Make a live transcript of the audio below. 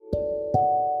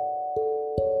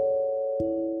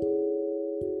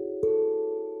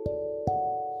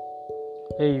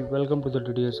Hey, welcome to the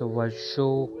DDSFY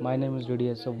show. My name is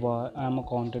DDSFY. I am a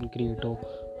content creator.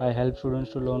 I help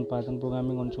students to learn Python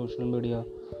programming on social media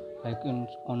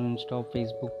on Insta,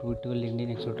 Facebook, Twitter,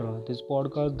 LinkedIn, etc. This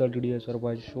podcast, the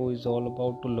DDSFY show, is all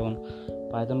about to learn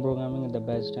Python programming in the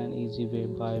best and easy way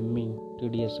by me,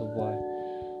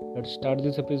 DDSFY. Let's start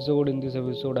this episode. In this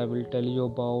episode, I will tell you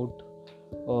about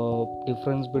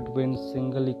difference between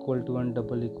single equal to and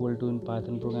double equal to in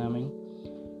Python programming.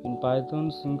 In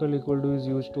Python, single equal to is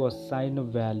used to assign a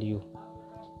value,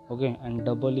 okay, and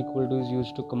double equal to is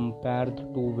used to compare the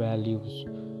two values.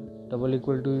 Double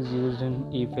equal to is used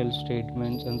in if-else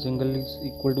statements, and single is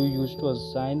equal to is used to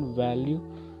assign value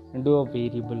into a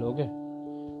variable. Okay,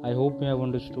 I hope you have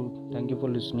understood. Thank you for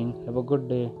listening. Have a good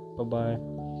day. Bye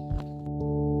bye.